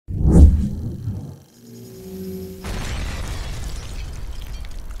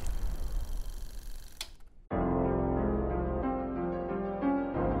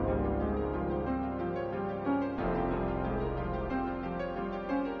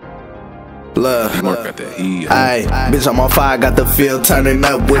Love. Ayy, bitch, I'm on fire, got the field turning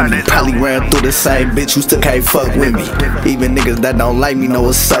up with me. Probably ran through the same bitch who still can't fuck with me. Even niggas that don't like me know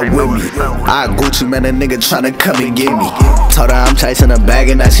what's up with me. I Gucci, man, a nigga tryna come and get me. Told her I'm chasing a bag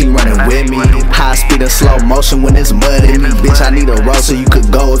and now she running with me. High speed and slow motion when it's mud in me. Bitch, I need a roll so you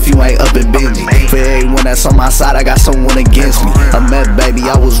could go if you ain't up and Benji. For everyone that's on my side, I got someone against me. I'm that baby,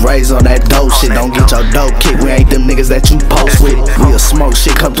 I was raised on that dope shit. Don't get your dope kicked, we ain't them niggas that you post with. We'll smoke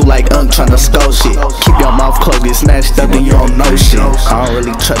shit, come through like tryna scold shit. Keep your mouth closed, get snatched up and you don't know shit. I don't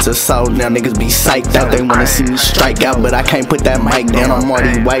really trust a soul, now niggas be psyched out. They wanna see me strike out, but I can't put that mic down. I'm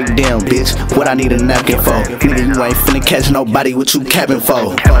already wiped down, bitch. What I need a napkin for? Nigga, you ain't finna catch nobody, what you capping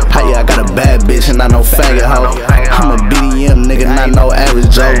for? How yeah, I got a bad bitch and I no faggot hoe. I'm a BDM nigga, not no average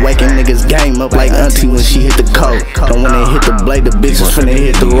Joe. Waking niggas game up like auntie when she hit the coat. Don't wanna hit the blade, the bitch is finna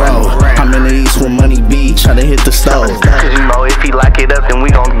hit the road. I'm in the east where money be, tryna hit the stove. Cause you know if he lock it up, then we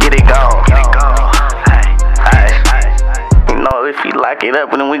gon' get it gone. You know if he lock it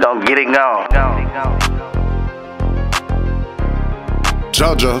up, then we gon' get it gone.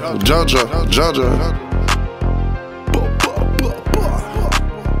 Jojo, Jojo, Jojo.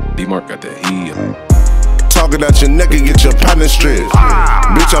 D-Mark got that heat. Talking out your neck and get your partner stripped.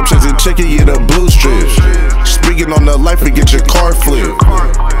 Bitch, I'm chasing chicken, get a blue strip. Speaking on the life and get your car flipped.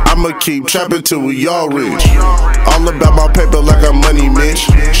 I'ma keep trapping till we all rich. All about my paper like a money Mitch.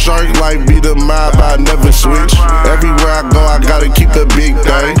 Shark like be the mob, I never switch. Everywhere I go, I gotta keep the big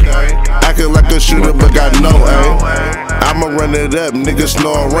thing. Acting like a shooter, but got no aim. I'ma run it up, niggas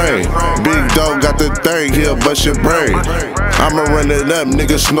snoring rain. Big dog got the thing, he'll bust your brain. I'ma run it up,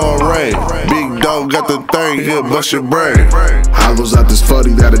 niggas snoring rain. Big dog got the thing, he'll bust your brain. I was out this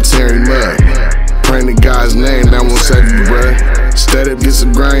 40 that'll tear him up. Praying the guy's name, that won't save you, bruh. Instead of get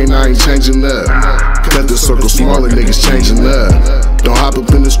some grain, I ain't changing up. Cut the circle smaller, niggas changing up. Don't hop up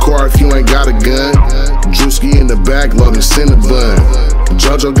in this car if you ain't got a gun. Drewski in the back, loading Cinnabon.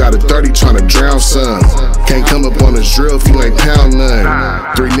 Jojo got a 30 tryna drown some. Can't come up on this drill if you ain't pound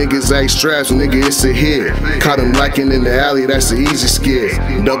none. 3 niggas, 8 straps, nigga, it's a hit. Caught him lacking in the alley, that's an easy skit.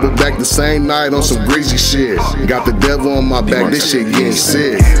 Double back the same night on some greasy shit. Got the devil on my back, this shit getting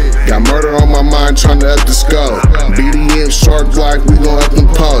sick. Got murder on my mind, tryna up the scope. BDM shark like we gon' up them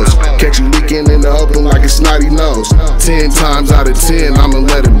posts. Catch you leaking in the open like a snotty nose. 10 times out of 10, I'ma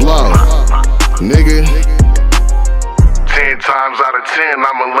let it blow. Nigga, 10 times out of 10,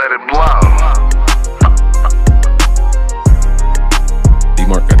 I'ma let it blow.